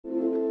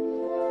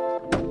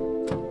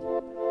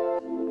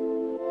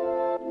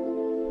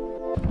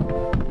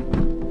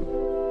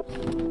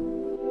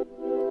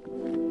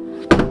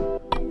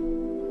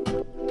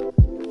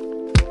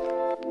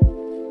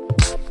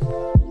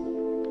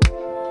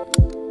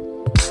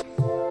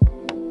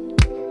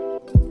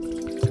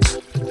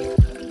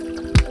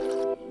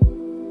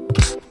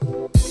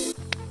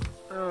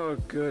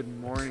Good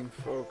morning,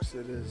 folks.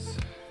 It is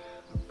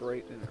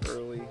bright and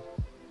early,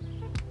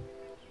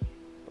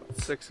 about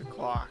 6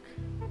 o'clock.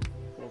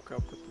 Woke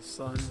up with the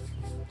sun,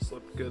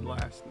 slept good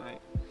last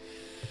night.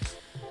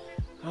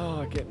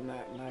 Oh, getting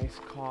that nice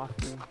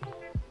coffee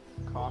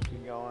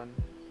going,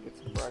 get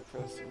some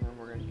breakfast, and then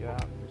we're gonna get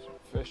out and do some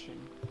fishing.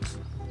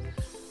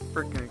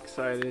 Freaking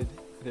excited.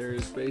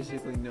 There's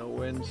basically no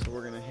wind, so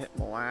we're gonna hit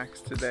Mille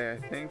Lacs today, I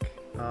think.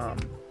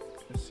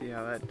 Let's see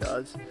how that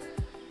does.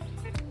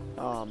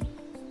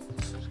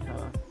 Just kind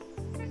of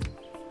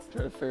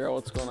try to figure out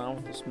what's going on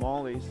with the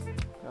smallies.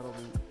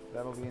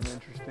 That'll be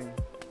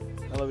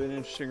an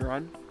interesting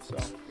run. So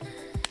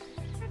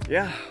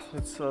yeah,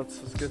 let's get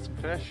some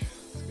fish.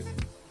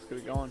 Let's get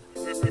it going.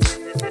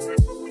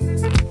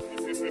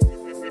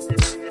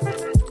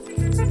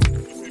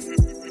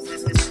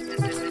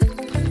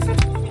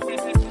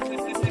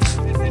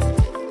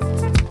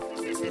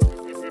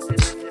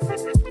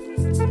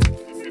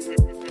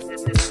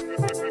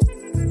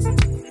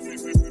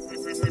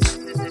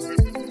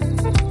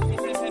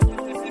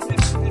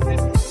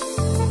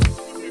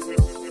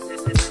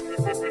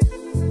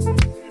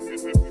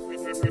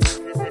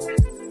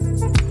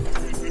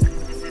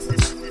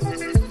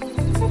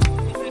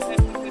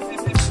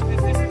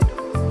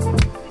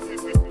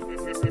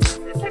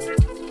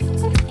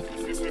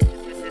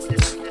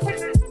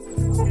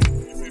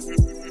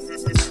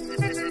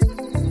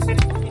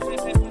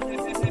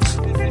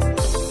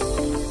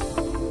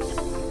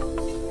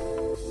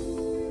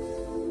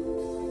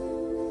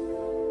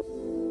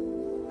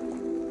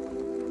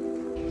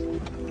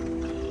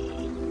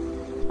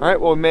 All right,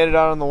 well, we made it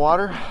out on the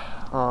water.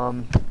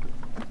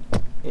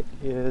 It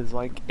is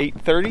like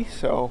 8:30,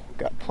 so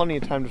got plenty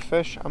of time to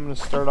fish. I'm gonna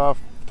start off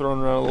throwing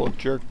around a little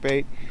jerk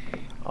bait.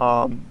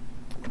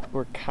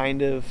 We're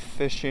kind of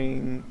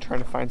fishing, trying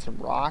to find some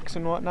rocks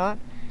and whatnot.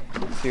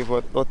 See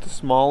what the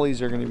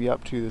smallies are gonna be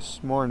up to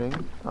this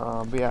morning.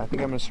 But yeah, I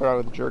think I'm gonna start out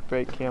with a jerk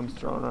bait. Cam's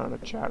throwing around a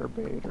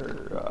chatterbait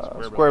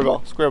or square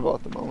bill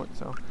at the moment.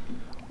 So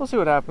we'll see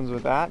what happens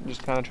with that.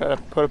 Just kind of try to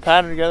put a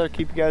pattern together,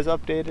 keep you guys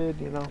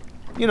updated.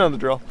 You know the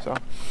drill. So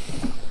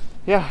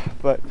yeah,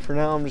 but for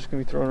now I'm just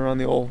gonna be throwing around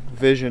the old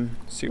Vision,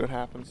 see what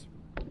happens.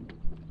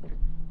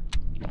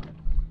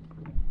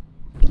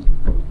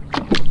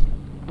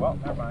 Well,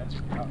 never mind.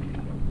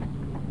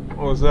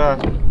 What was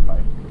that?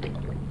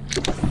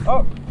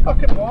 Oh,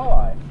 fucking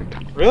walleye.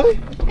 Really?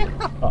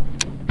 Yeah.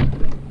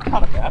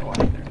 Not a bad one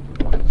there.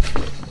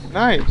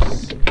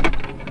 Nice.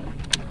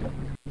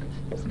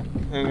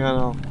 Hang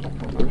on,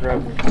 I'll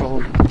grab my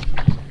phone.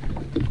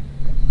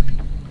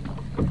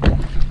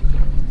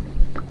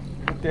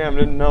 Damn,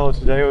 didn't know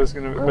today was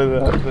gonna be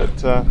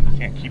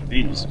Can't keep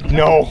these.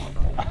 No.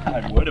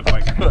 I would if I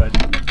could.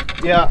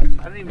 Yeah, I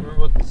didn't even remember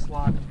what the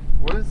slot.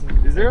 What is it?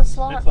 Is there a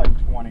slot? It's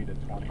like 20 to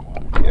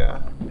 21.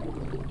 Yeah.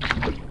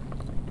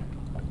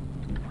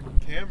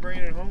 Cam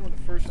bringing it home with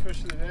the first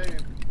fish of the day.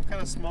 What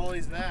kind of smallie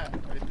is that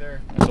right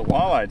there? It's a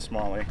walleye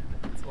smallie.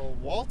 It's a little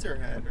Walter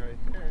head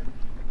right there.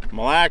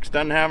 Mille Lacs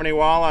doesn't have any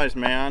walleyes,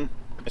 man.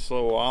 Nice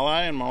little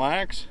walleye in Mille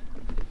Lacs.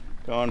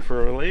 Going for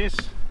a release.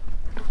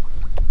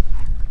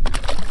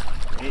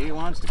 He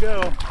wants to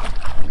go.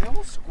 A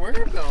little square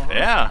bill, huh?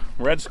 Yeah,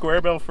 red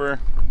square bill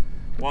for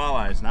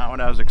walleyes. Not what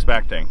I was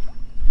expecting.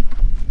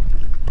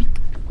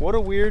 What a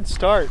weird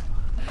start.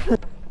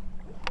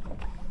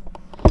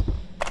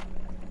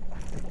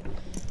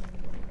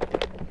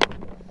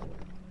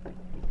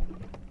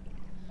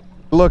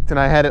 Looked and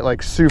I had it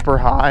like super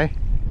high,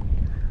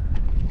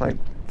 like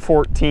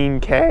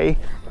 14K.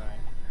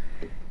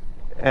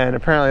 And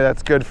apparently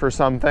that's good for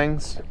some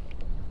things.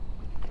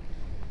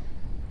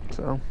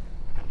 So.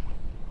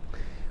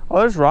 Oh,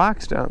 there's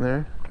rocks down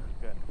there.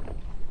 Good.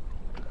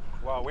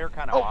 Well, we're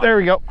kind of Oh, there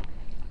we go.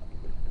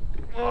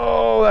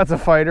 Oh, that's a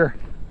fighter.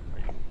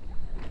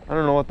 I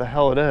don't know what the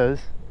hell it is.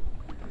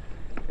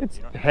 It's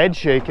head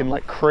shaking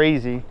like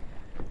crazy.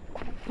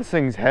 This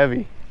thing's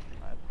heavy.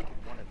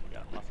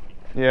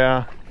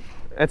 Yeah.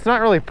 It's not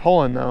really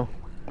pulling though.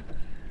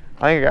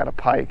 I think I got a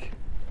pike.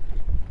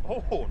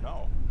 Oh,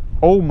 no.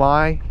 Oh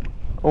my.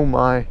 Oh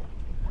my.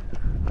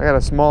 I got a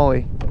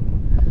smallie.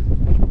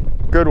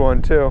 Good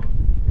one too.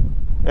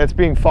 It's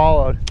being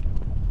followed.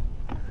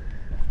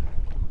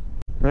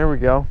 There we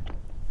go.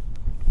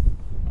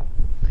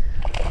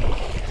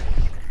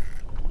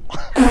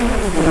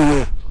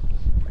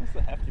 That's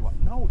the hefty one.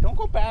 No, don't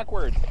go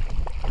backwards.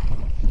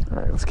 All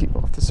right, let's keep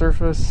off the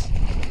surface.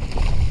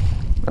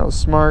 That was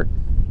smart.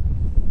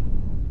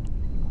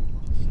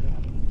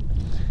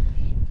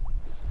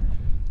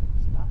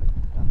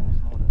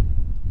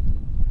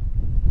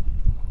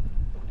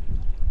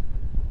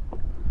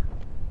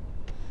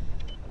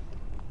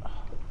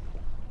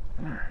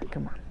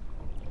 Come on.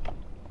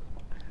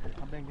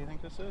 How big do you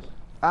think this is?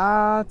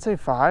 I'd say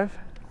 5.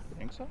 You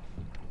think so?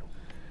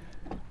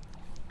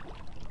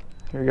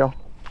 Here you go.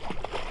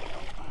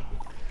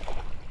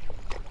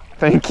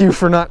 Thank you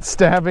for not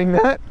stabbing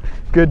that.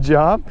 Good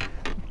job.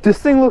 This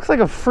thing looks like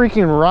a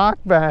freaking rock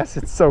bass.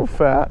 It's so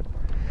fat.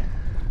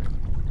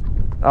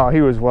 Oh, he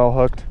was well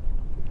hooked.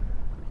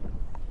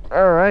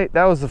 All right,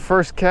 that was the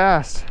first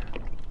cast.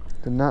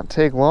 Did not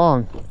take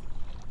long.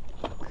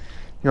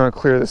 You want to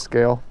clear the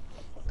scale?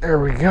 There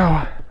we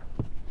go.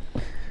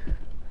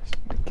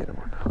 Get him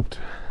unhooked.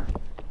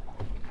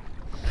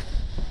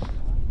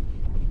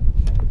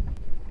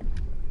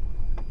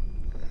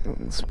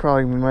 It's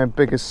probably my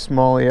biggest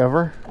smallie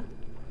ever.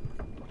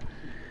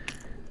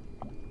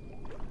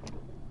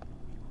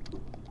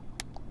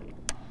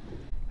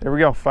 There we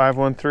go,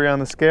 513 on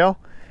the scale.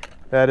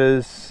 That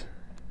is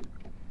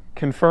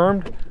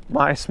confirmed.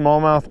 My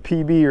smallmouth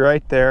PB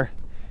right there.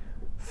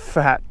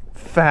 Fat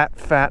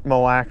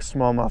Mille Lacs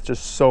smallmouth,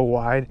 just so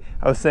wide.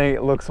 I was saying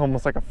it looks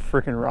almost like a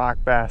freaking rock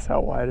bass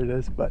how wide it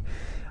is, but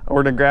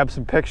we're gonna grab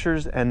some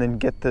pictures and then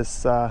get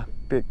this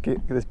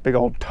big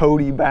old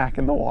toady back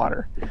in the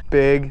water.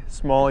 Big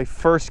smallie,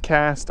 first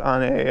cast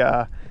on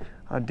a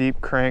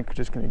deep crank.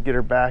 Just gonna get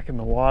her back in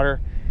the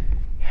water.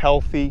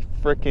 Healthy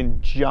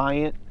freaking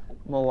giant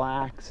Mille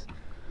Lacs.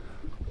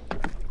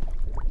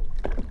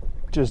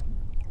 Just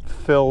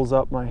fills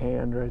up my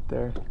hand right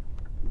there.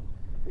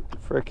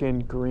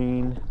 Frickin'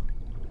 green.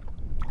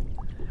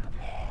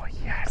 Oh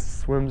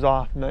yes, swims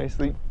off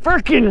nicely.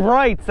 Frickin'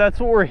 rights, that's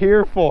what we're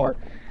here for.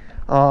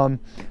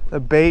 The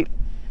bait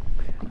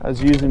I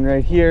was using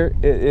right here,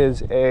 it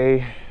is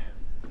a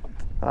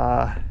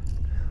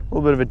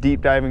little bit of a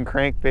deep diving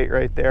crankbait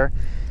right there.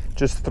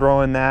 Just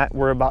throwing that.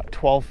 We're about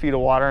 12 feet of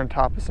water on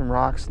top of some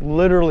rocks.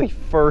 Literally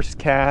first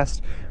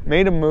cast,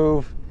 made a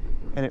move,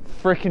 and it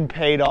frickin'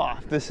 paid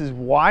off. This is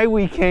why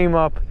we came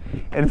up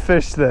and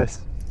fished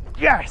this.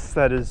 Yes,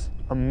 that is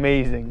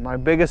amazing. My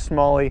biggest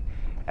smallie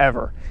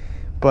ever.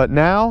 But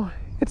now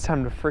it's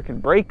time to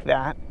frickin' break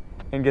that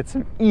and get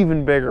some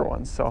even bigger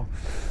ones. So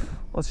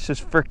let's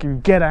just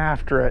frickin' get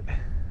after it.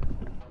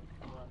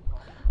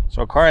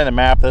 So according to the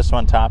map, this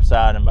one tops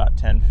out in about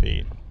 10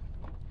 feet.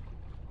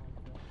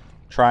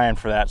 Trying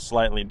for that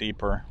slightly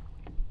deeper.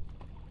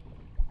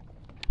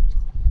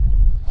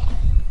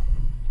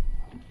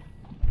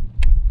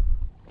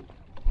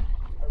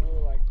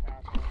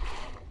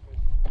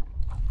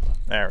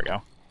 There we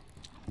go.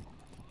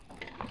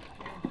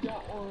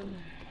 Got one.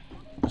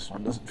 This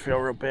one doesn't feel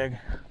real big.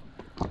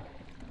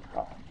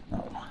 Oh,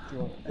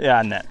 no.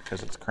 Yeah, net,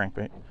 because it's a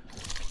crankbait.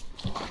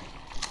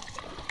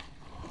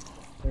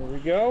 There we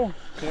go.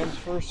 Sam's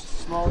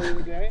first smallie of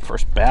the day.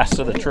 First bass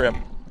of the trip.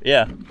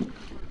 Yeah.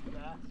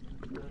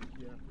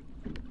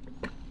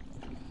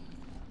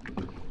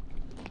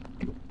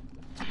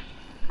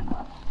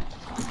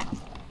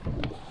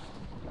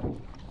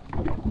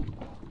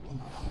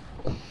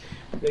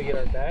 They get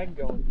our bag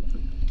going.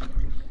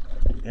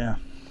 Yeah.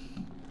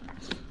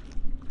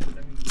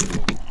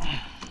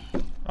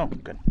 Oh,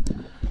 good.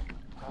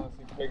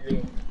 Honestly, bigger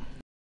than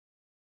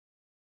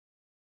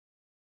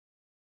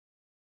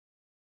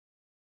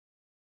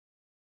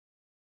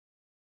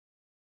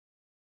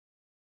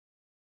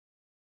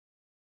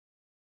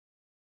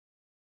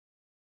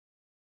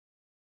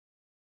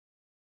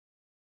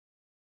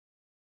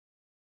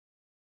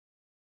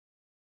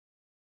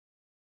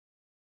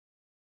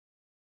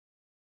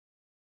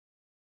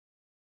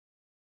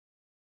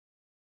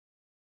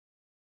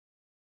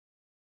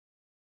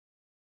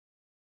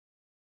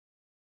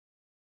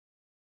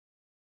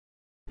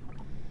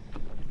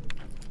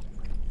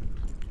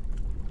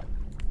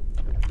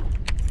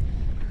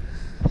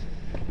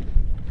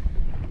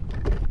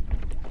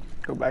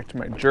go back to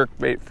my jerk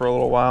bait for a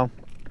little while.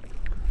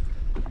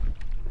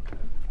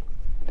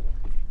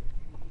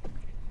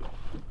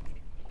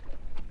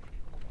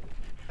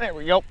 There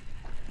we go.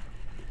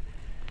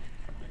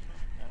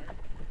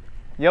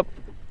 Yep.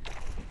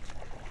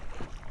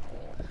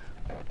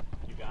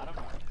 You got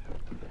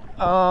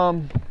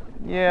him?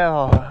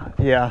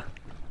 Yeah.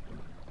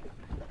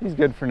 He's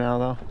good for now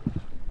though.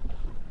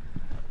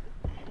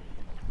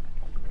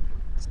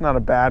 It's not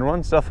a bad one.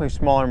 It's definitely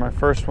smaller than my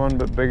first one,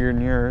 but bigger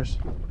than yours.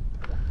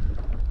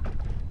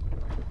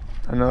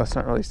 I know that's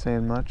not really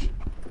saying much.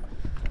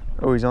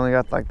 Oh, he's only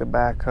got like the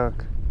back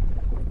hook.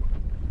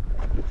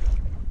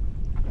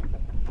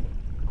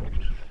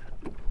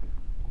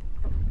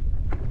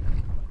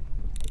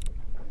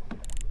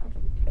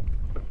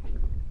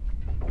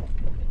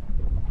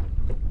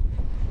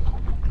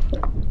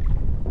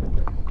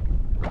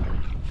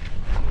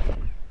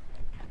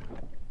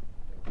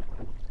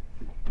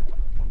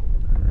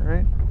 All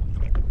right.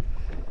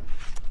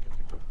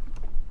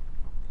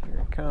 Here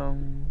it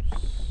comes.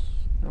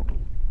 Nope.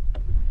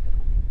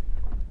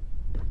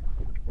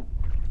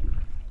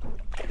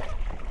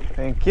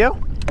 Thank you.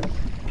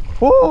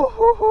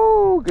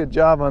 Woo-hoo-hoo. Good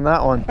job on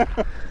that one.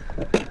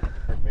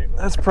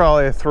 That's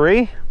probably a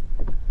 3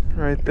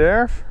 right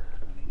there.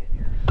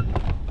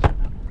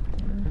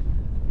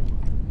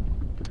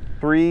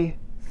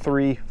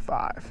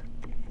 335.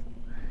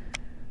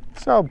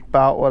 So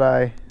about what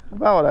I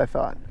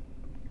thought.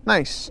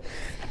 Nice.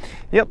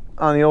 Yep,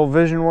 on the old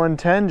Vision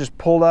 110, just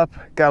pulled up,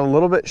 got a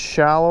little bit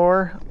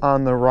shallower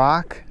on the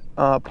rock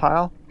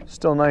pile.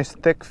 Still nice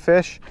thick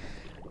fish,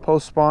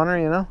 post spawner,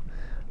 you know.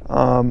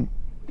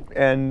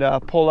 And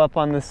pulled up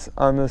on this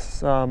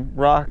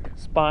rock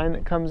spine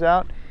that comes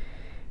out,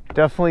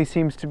 Definitely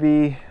seems to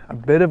be a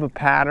bit of a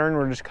pattern.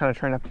 We're just kind of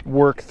trying to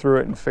work through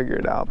it and figure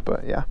it out.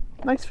 But yeah,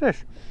 nice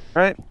fish.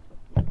 All right,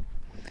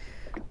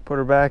 put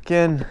her back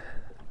in.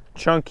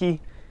 Chunky,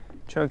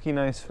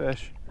 nice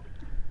fish.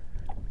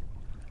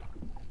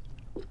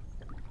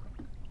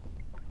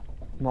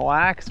 Mille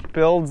Lacs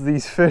builds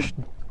these fish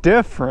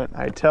different,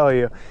 I tell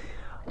you.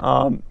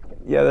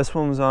 Yeah, this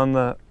one was on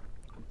the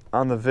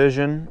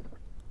Vision,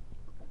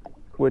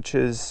 which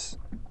is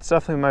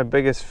definitely my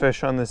biggest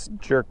fish on this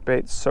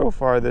jerkbait so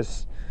far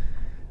this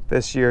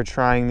year,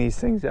 trying these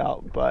things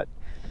out. But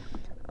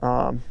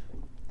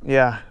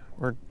yeah,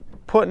 we're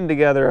putting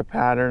together a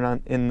pattern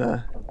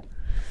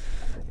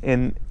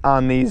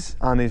on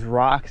these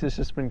rocks. It's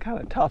just been kind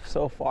of tough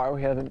so far.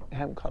 We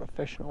haven't caught a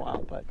fish in a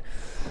while, but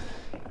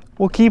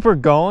we'll keep her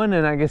going,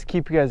 and I guess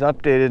keep you guys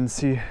updated and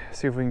see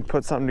if we can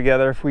put something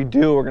together. If we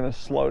do, we're gonna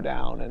slow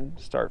down and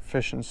start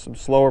fishing some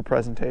slower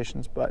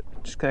presentations, but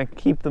just gonna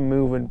keep the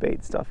moving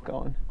bait stuff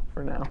going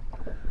for now.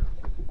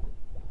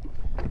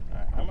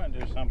 Alright, I'm gonna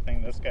do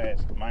something.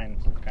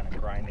 Mine's kind of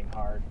grinding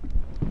hard.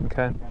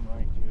 Okay. I'm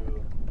going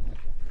to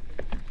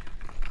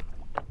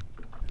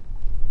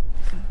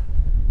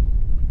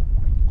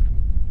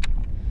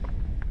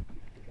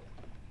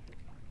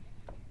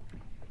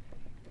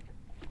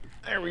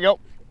there we go.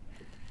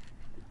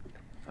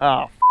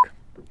 Oh,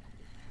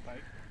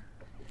 Pike.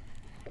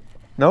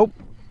 Nope.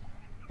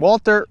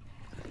 Walter.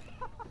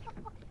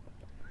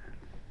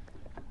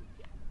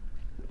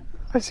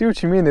 I see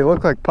what you mean. They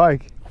look like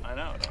pike. I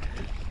know.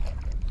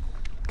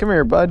 Come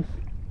here, bud.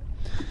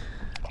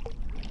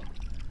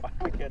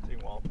 I'm catching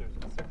Walters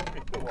in 6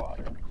 feet of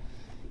water.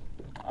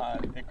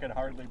 It could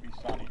hardly be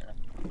sunnier.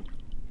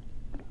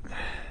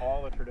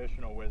 All the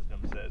traditional wisdom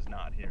says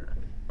not here.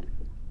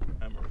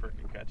 And we're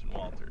freaking catching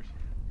Walters.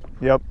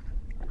 Yep.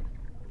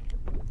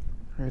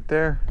 Right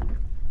there.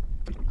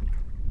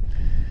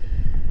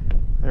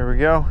 There we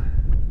go.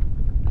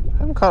 I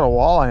haven't caught a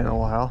walleye in a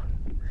while.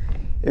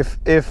 If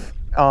the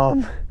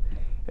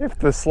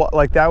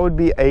like, that would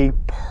be a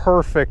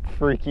perfect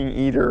freaking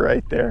eater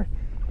right there.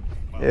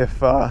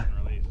 Well,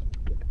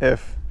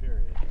 if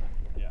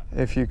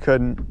you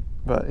couldn't,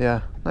 but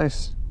yeah,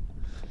 nice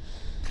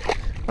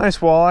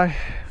walleye,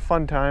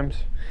 fun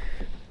times.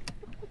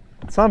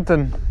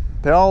 Something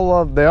they all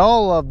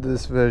love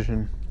this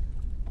Vision.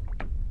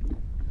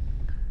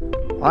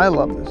 I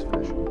love this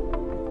Vision.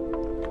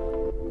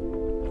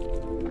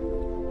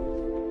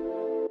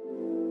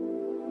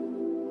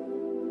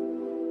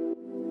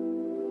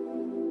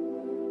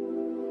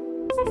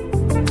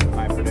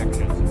 My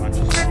predictions, a bunch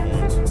of small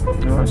ones.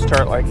 You want to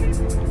start like?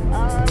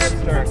 Let's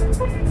start.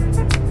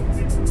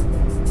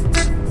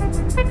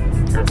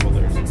 Careful,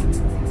 there's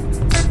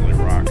usually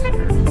rocks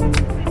here.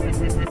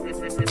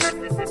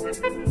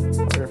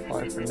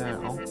 Butterfly for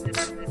now.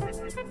 Fishing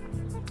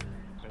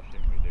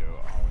we do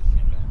always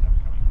seem to end up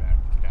coming back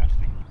to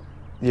casting.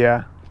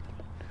 Yeah.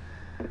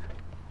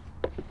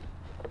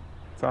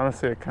 It's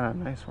honestly a kind of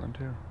nice one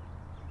too.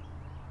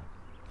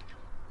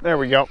 There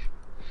we go.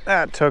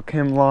 That took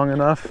him long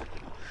enough. Took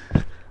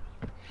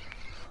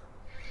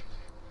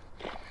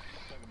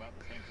about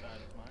the same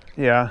size as mine.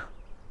 Yeah.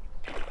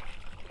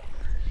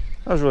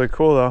 That was really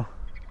cool though.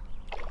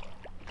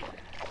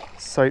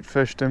 Sight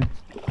fished him.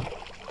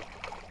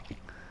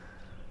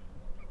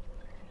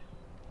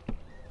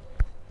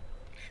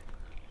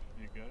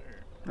 You good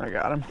or? I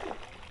got him.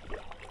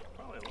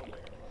 Probably a little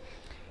bigger.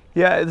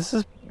 Yeah, this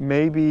is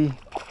maybe,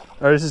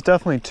 or this is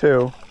definitely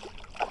 2.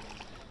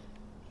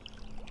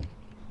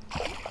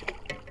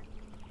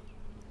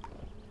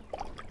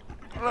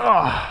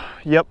 Oh,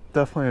 yep,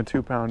 definitely a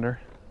 2-pounder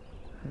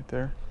right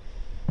there.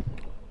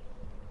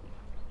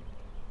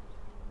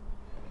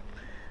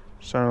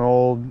 Just an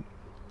old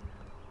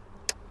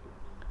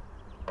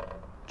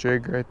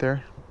jig right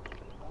there.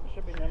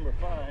 Should be number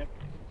 5.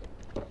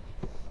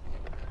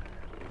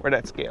 Where'd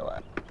that scale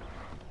at?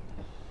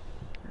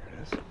 There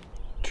it is.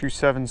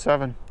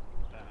 277.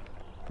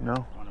 No.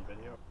 On a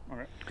video.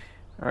 Okay.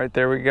 All right,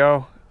 there we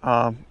go.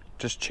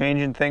 Just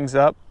changing things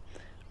up.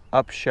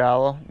 Up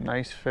shallow,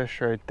 nice fish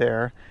right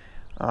there.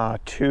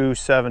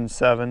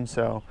 277.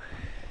 So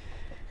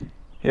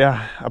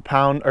yeah, a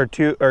pound or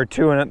two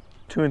and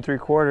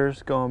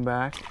 2¾ going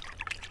back.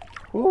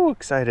 Ooh,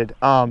 excited.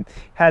 Had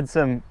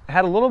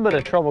a little bit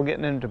of trouble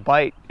getting him to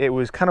bite. It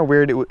was kind of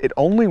weird. It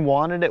only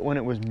wanted it when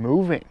it was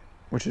moving,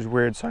 which is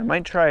weird. So I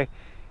might try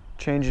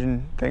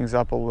changing things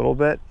up a little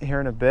bit here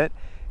in a bit,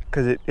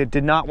 because it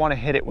did not want to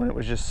hit it when it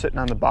was just sitting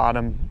on the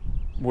bottom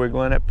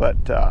wiggling it,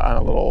 but on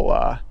a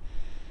little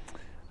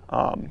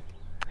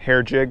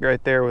hair jig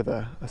right there with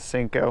a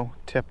Senko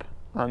tip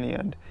on the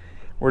end.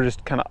 We're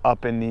just kind of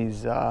up in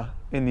these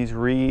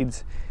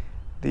reeds.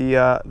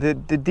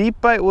 The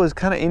deep bite was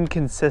kind of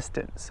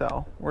inconsistent,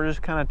 so we're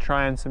just kind of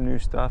trying some new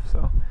stuff.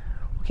 So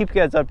we'll keep you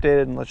guys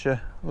updated and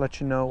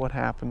let you know what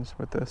happens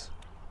with this.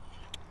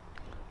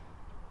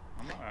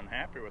 I'm not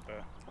unhappy with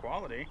the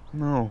quality.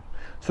 No.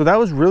 So that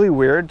was really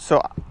weird.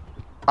 So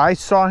I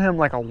saw him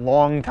like a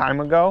long time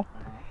ago,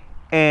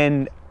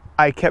 and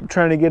I kept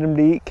trying to get him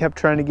to eat,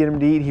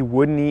 He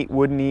wouldn't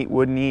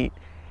eat.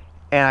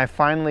 And I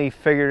finally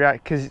figured out,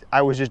 because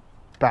I was just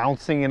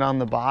bouncing it on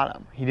the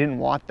bottom. He didn't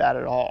want that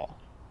at all.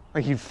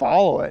 Like, he'd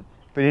follow it,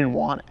 but he didn't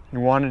want it. He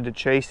wanted to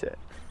chase it.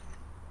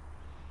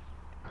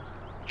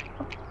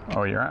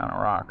 Oh, you're on a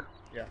rock.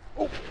 Yeah.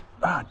 Oh,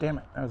 ah, damn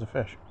it. That was a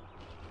fish.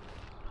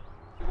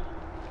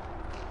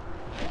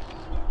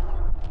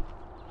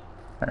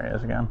 There he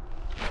is again.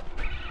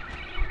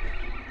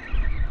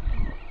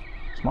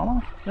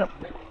 Smallmouth? Yep.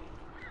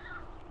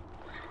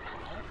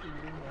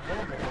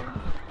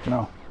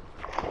 No.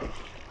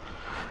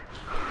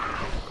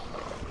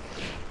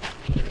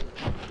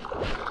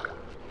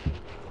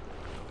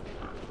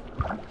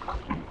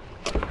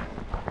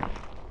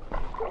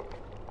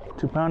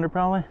 Two-pounder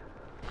probably.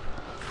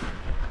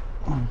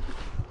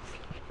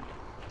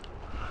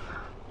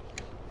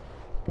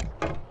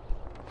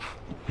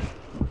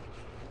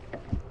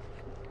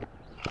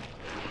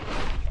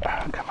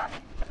 Ah, come on.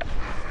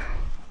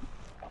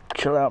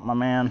 Chill out, my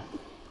man.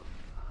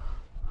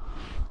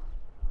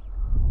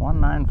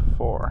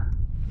 194.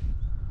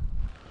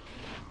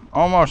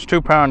 Almost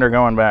 2-pounder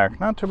going back.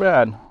 Not too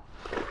bad.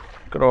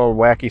 Good old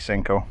wacky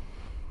Cinco.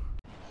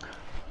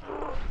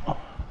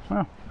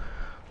 Well,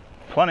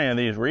 plenty of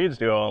these reeds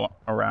to go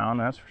around,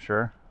 that's for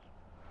sure.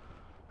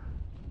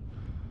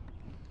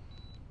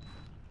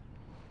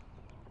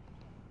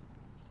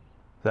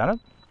 Is that it?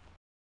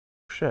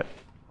 Shit.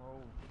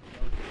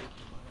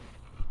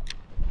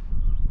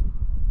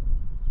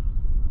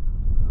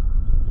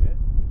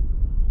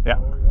 Yeah.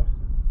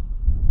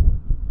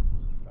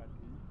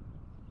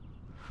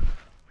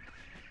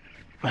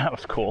 That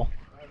was cool.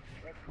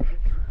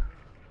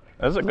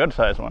 That's a good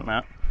size one,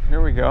 Matt.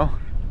 Here we go.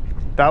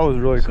 That was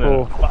really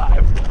cool.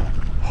 5.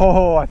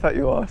 Oh, I thought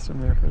you lost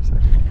him there for a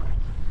second.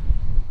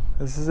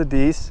 This is a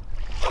Deese.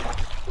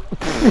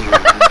 This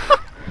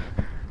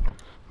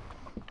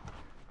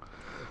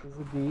is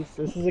a Deese.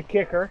 This is a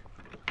kicker.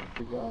 There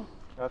we go.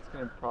 That's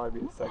going to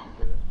probably be the second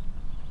bit.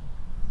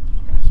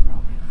 That's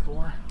probably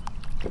 4.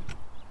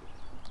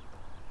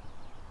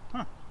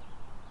 Huh.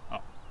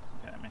 Oh,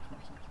 yeah, that makes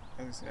more sense. I was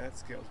going to say, that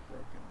scale's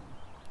broken.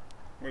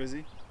 What is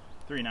he?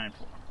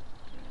 394.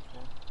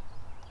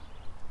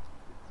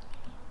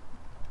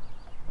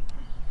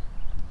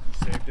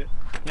 Saved it.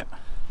 Yep.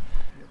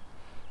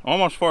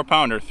 Almost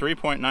 4-pounder,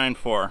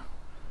 3.94.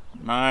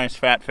 Nice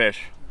fat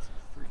fish.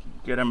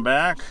 Get him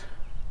back.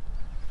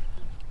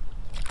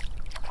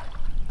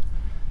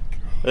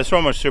 This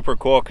one was super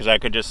cool because I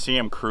could just see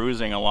him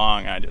cruising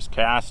along. I just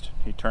cast,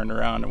 he turned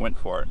around and went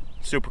for it.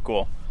 Super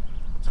cool.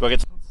 Let's go get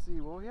some. Let's see,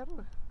 what we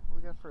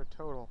got for a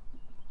total?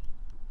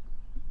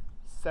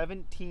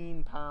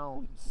 17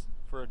 pounds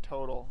for a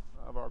total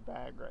of our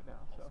bag right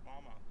now. So.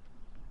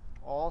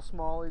 All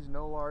smallies,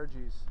 no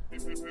largies.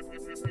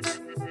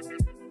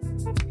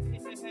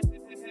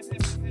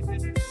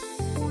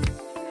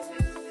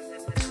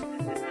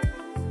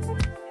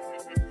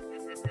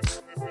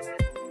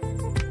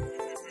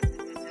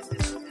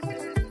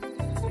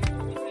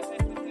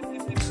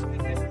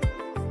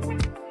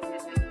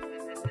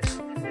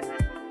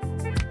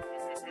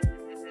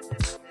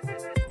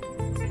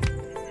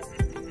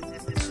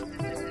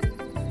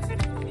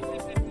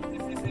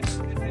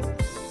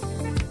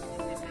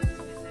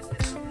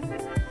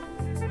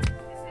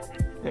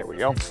 There we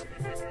go.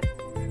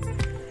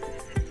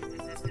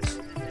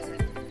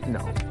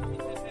 No.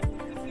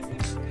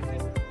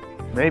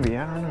 Maybe,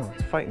 I don't know.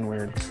 It's fighting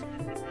weird.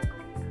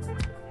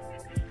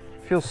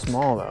 Feels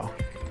small though.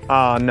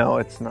 No,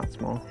 it's not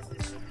small.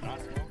 Not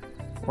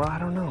small? Well, I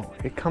don't know.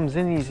 It comes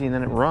in easy and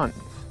then it runs.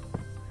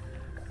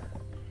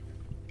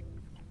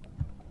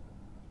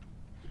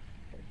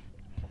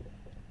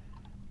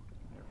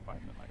 You're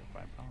fighting it like a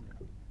 5-pounder.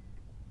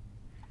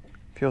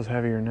 Feels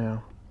heavier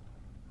now.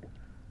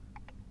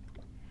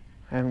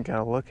 I haven't got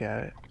a look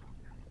at it.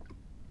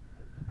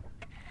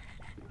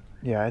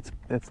 Yeah,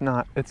 it's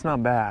not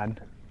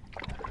bad.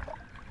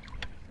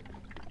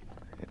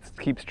 It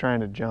keeps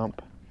trying to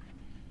jump.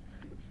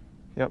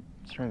 Yep,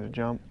 it's trying to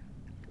jump.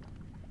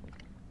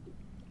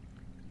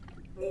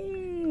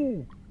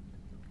 Ooh.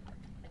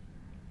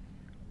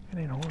 It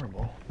ain't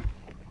horrible.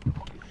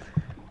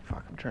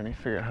 Fuck, I'm trying to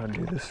figure out how to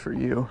do this for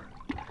you.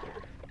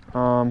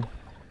 I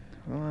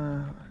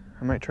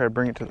might try to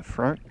bring it to the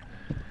front.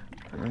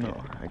 I don't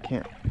know. I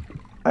can't.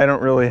 I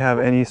don't really have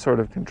any sort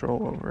of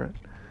control over it.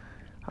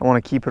 I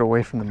want to keep it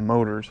away from the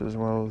motors as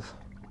well as.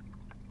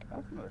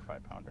 That's another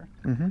 5-pounder.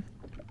 Mm-hmm.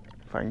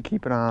 If I can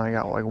keep it on, I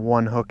got like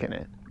one hook in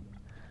it.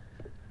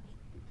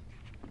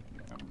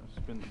 I'm gonna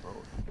spin the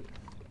boat.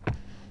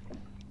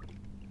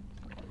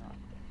 I'm not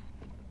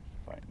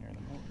fighting near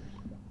the motors.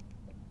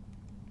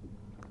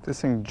 If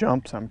this thing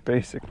jumps, I'm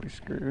basically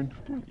screwed.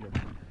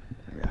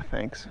 Yeah,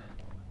 thanks.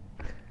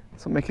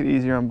 This will make it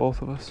easier on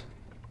both of us.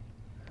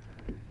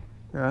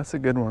 Yeah, that's a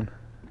good one.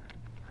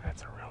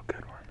 That's a real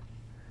good one.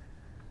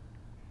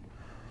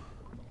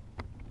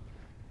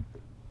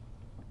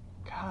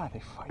 God, they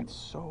fight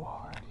so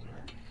hard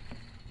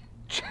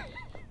here.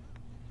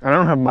 I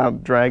don't have my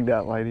drag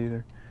that light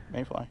either.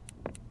 Mayfly.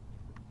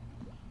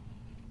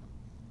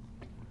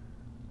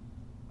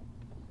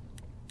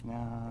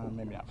 Nah,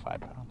 maybe not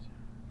 5 pounds.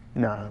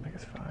 No, I don't think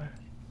it's 5.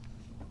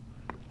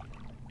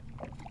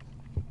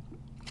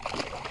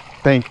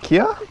 Thank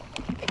you.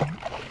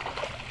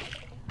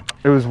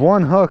 It was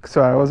one hook,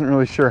 so I wasn't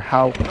really sure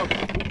how.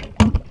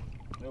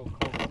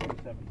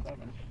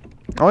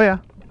 Oh yeah.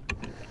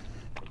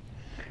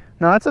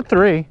 No, that's a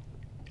 3.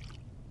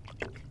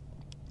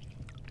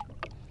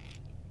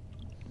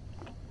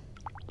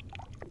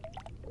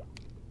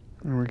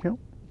 There we go.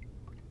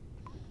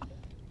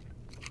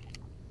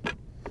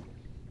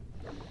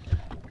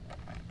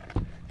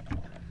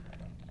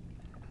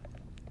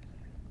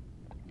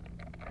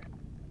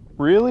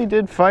 Really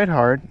did fight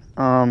hard.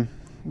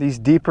 These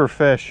deeper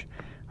fish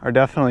are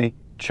definitely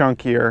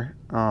chunkier,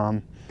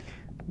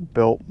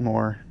 built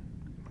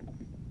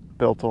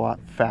a lot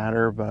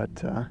fatter,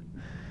 but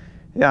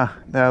yeah,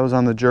 that was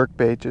on the jerk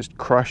bait, just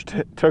crushed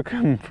it. Took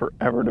him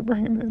forever to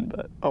bring him in,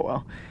 but oh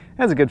well.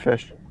 That's a good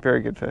fish,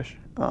 very good fish.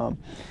 I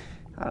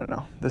don't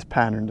know, this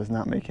pattern does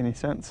not make any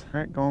sense. All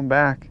right, going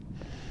back.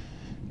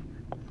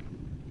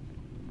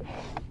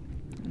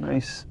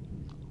 Nice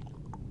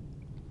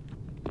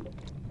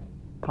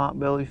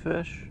potbelly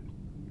fish.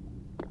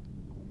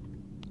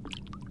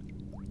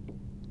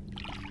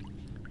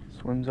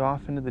 Swims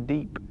off into the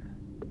deep.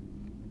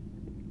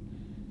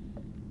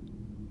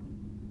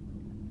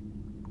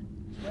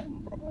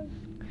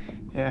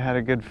 Yeah, had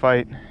a good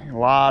fight. A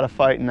lot of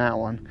fight in that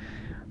one.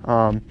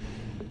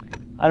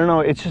 I don't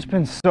know, it's just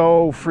been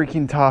so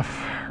freaking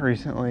tough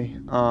recently.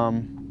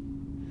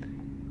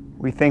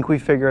 We think we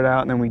figure it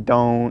out and then we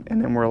don't,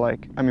 and then we're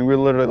like, I mean, we're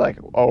literally like,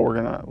 oh, we're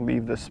gonna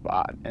leave this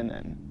spot, and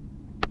then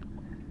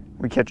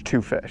we catch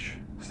 2 fish.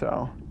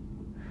 So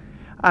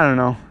I don't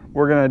know.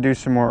 We're gonna do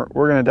some more.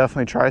 We're gonna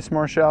definitely try some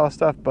more shallow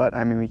stuff, but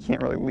I mean, we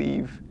can't really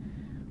leave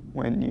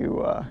when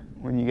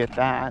you get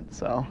that.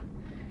 So,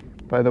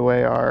 by the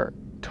way, our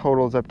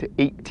total is up to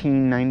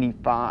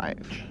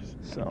 1895.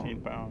 So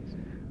 18 pounds.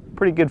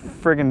 Pretty good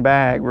friggin'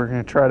 bag.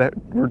 We're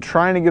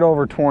trying to get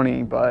over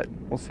 20, but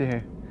we'll see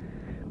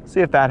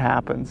if that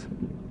happens.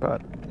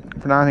 But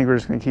for now, I think we're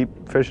just gonna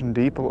keep fishing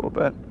deep a little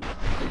bit.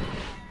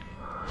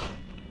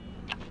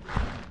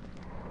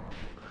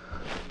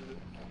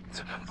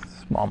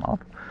 Smallmouth.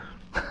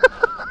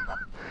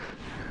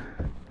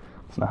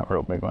 It's not a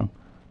real big one.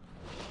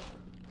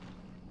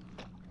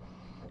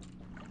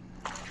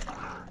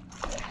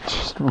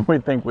 Just when we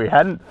think we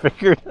hadn't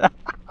figured it out.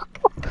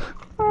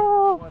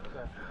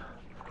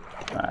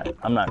 Alright,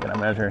 I'm not gonna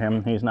measure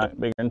him. He's not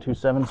bigger than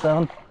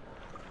 277.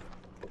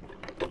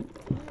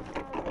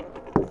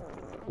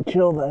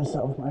 Chill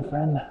thyself, my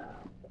friend.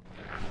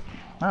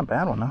 Not a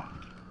bad one though.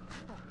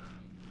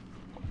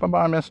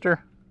 Bye-bye,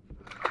 mister.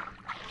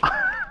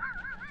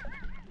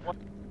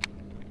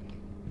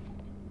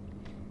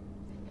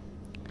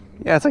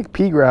 Yeah, it's like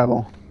pea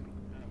gravel.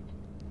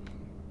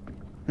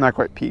 Not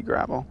quite pea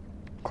gravel.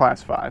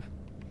 Class 5.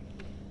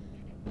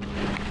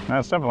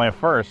 That's definitely a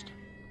first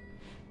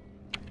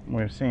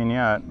we've seen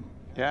yet.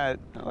 Yeah,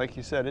 like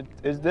you said,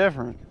 it's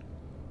different.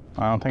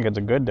 I don't think it's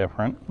a good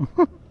different,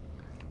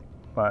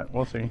 but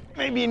we'll see.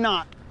 Maybe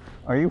not.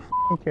 Are you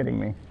f***ing kidding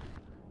me?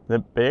 Is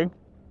it big?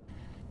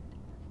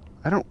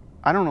 I don't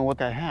know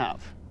what I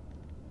have.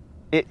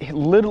 It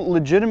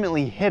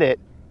legitimately hit it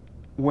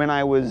when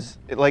I was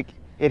like.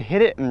 It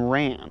hit it and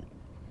ran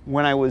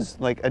when I was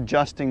like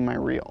adjusting my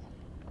reel.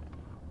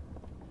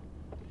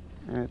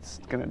 And it's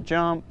gonna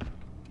jump.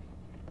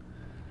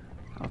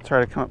 I'll try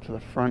to come up to the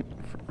front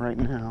right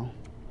now.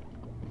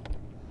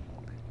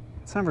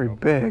 It's not very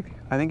big.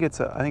 I think it's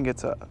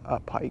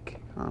a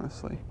pike,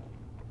 honestly.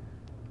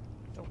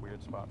 It's a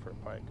weird spot for a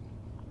pike.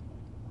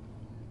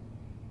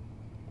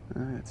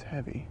 It's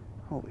heavy.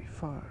 Holy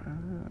fuck.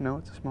 No,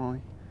 it's a smallie.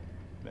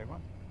 Big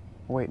one?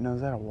 Oh, wait, no, is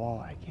that a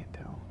walleye? I can't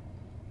tell.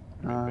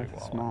 No, it's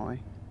a smallie.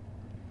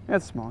 Yeah,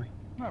 it's a smallie.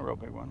 Not a real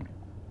big one.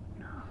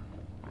 No.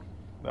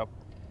 Up,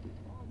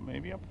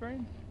 maybe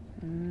upgrade?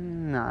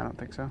 No, I don't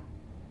think so.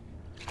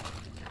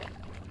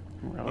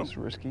 Well, that's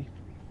risky.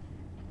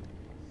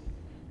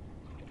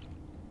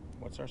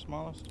 What's our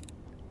smallest?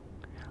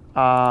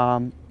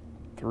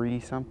 3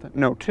 something.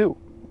 No, 2.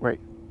 Wait.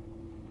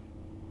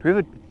 Do we have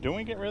a? Didn't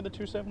we get rid of the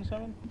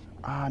 277?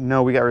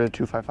 No, we got rid of the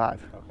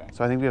 255. Okay.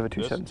 So I think we have a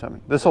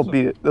 277. This will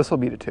beat it. This will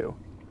beat a 2.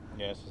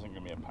 Yeah, this isn't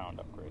gonna be a pound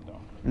upgrade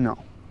though. No.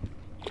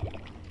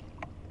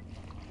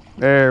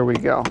 There we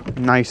go.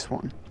 Nice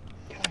one.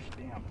 Gosh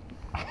damn.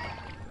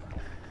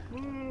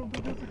 Oh,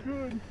 but that's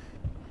good.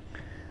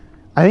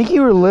 I think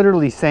you were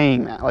literally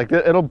saying that. Like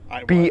it'll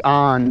be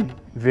on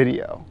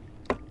video.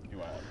 You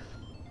want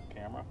a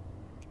camera?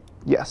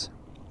 Yes.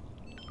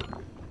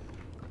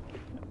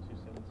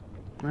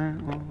 All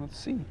right. Well, let's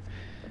see.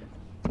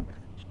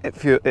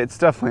 It's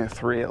definitely a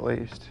 3 at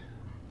least.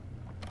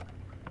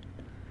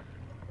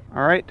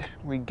 All right,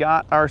 we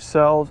got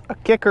ourselves a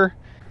kicker.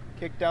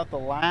 Kicked out the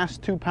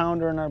last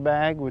 2-pounder in our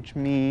bag, which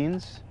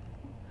means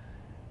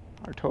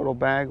our total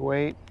bag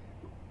weight,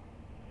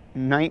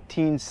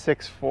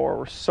 1964.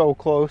 We're so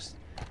close.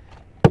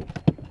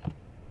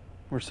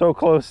 We're so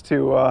close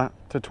to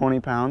 20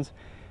 pounds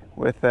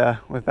with that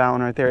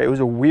one right there. It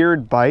was a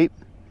weird bite.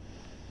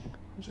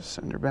 Just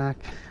send her back.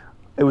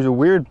 It was a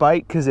weird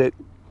bite because it,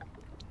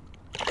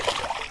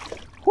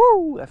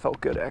 whoo, that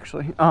felt good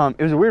actually.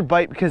 It was a weird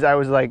bite because I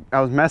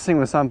was messing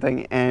with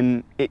something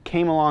and it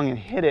came along and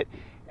hit it,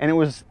 and it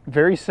was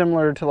very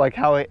similar to like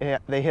how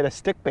they hit a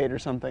stick bait or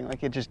something.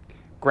 Like it just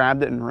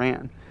grabbed it and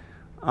ran.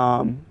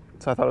 So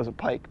I thought it was a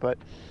pike, but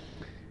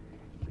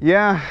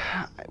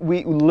yeah,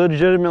 we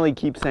legitimately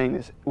keep saying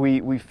this.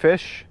 We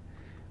fish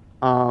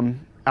out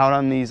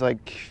on these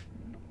like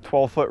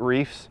 12-foot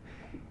reefs,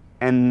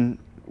 and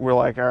we're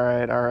like, all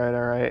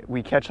right.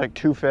 We catch like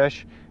 2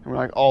 fish, and we're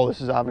like, oh, this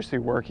is obviously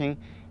working.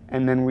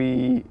 And then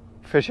we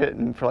fish it,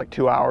 and for like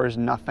 2 hours,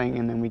 nothing,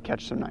 and then we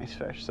catch some nice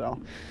fish. So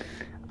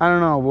I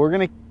don't know.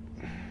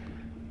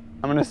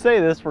 I'm gonna say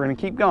this. We're gonna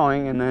keep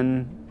going, and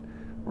then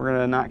we're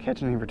gonna not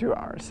catch anything for 2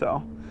 hours.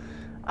 So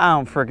I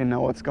don't freaking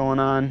know what's going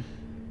on.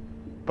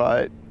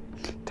 But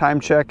time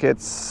check,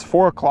 it's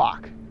 4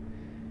 o'clock.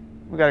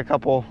 We got a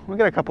couple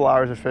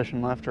hours of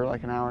fishing left, or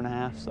like an hour and a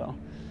half. So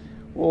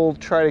we'll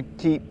try to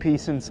keep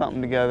piecing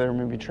something together.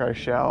 Maybe try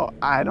shallow.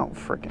 I don't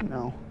freaking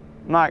know.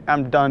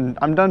 I'm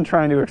done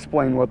trying to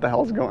explain what the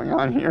hell's going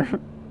on here.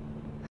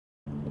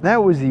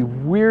 That was the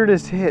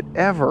weirdest hit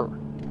ever.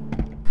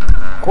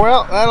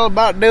 Well, that'll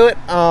about do it.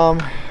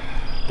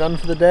 Done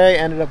for the day.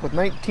 Ended up with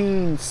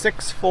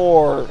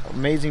 19.64.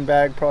 Amazing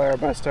bag, probably our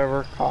best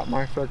ever. Caught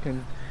my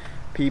freaking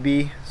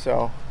PB.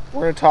 So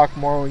we're gonna talk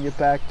more when we get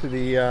back to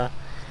the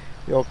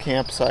old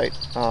campsite.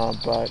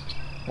 But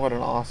what an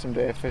awesome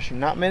day of fishing.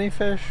 Not many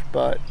fish,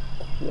 but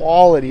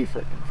quality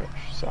freaking fish.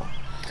 So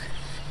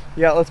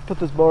yeah, let's put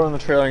this boat on the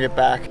trailer and get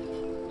back.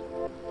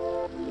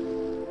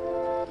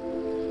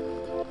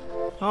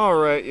 All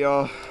right,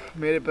 y'all,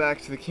 made it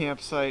back to the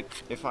campsite.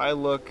 If I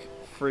look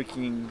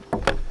freaking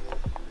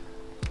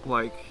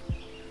like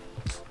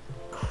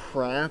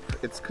crap,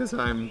 it's because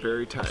I'm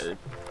very tired.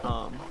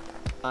 I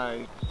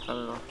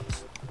don't know,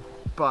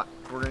 but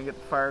we're gonna get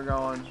the fire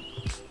going,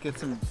 get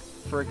some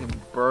freaking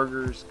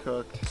burgers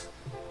cooked,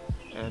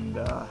 and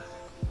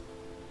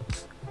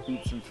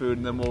eat some food,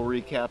 and then we'll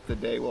recap the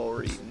day while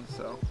we're eating.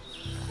 So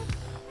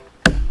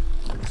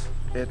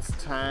it's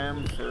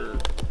time for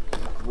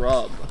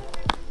grub.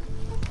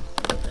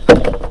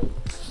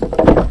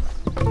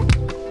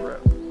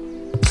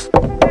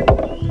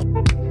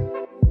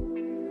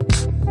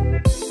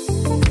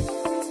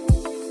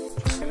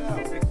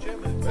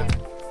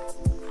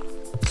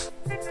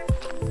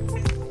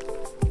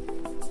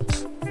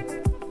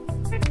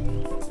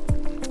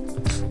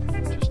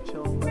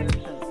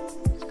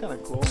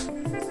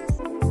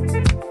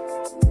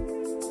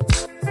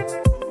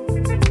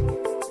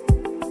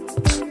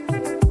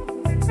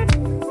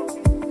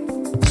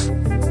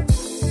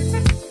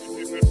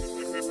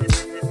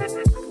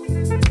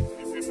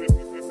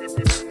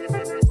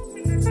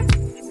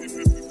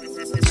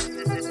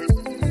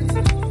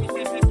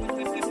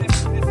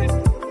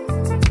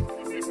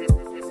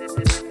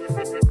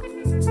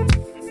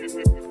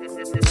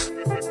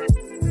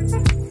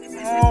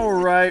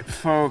 Alright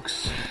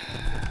folks,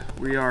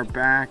 we are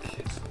back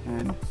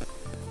and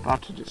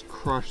about to just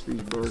crush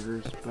these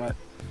burgers, but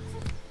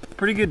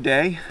pretty good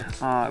day.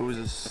 It was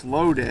a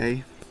slow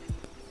day,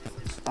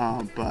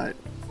 but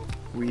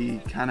we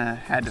kind of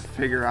had to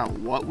figure out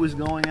what was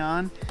going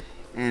on,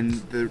 and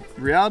the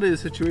reality of the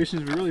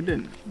situation is we really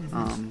didn't.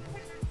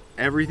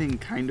 Everything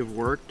kind of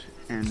worked,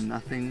 and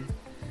nothing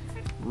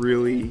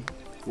really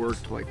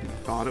worked like we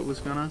thought it was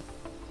gonna,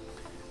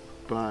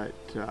 but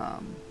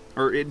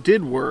or it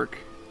did work,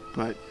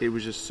 but it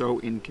was just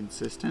so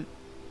inconsistent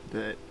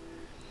that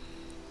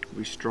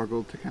we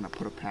struggled to kind of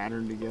put a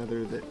pattern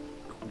together that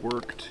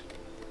worked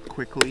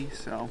quickly.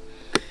 So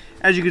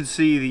as you can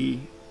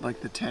see, the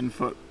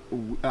 10-foot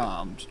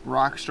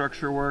rock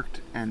structure worked,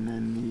 and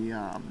then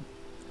the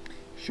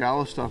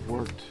shallow stuff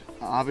worked.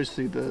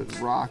 Obviously the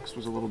rocks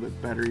was a little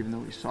bit better, even though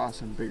we saw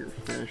some bigger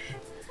fish.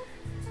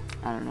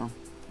 I don't know,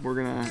 we're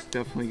gonna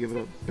definitely give it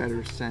a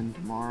better send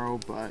tomorrow,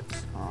 but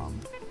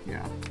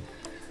yeah,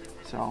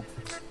 so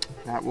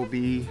that will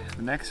be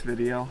the next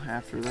video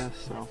after this,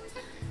 so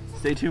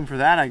stay tuned for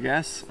that, I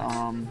guess.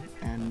 And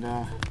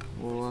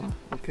we'll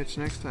catch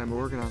you next time, but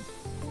we're gonna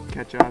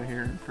catch out of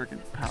here and freaking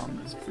pound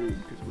this food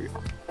because we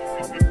are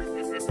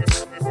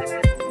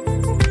hungry.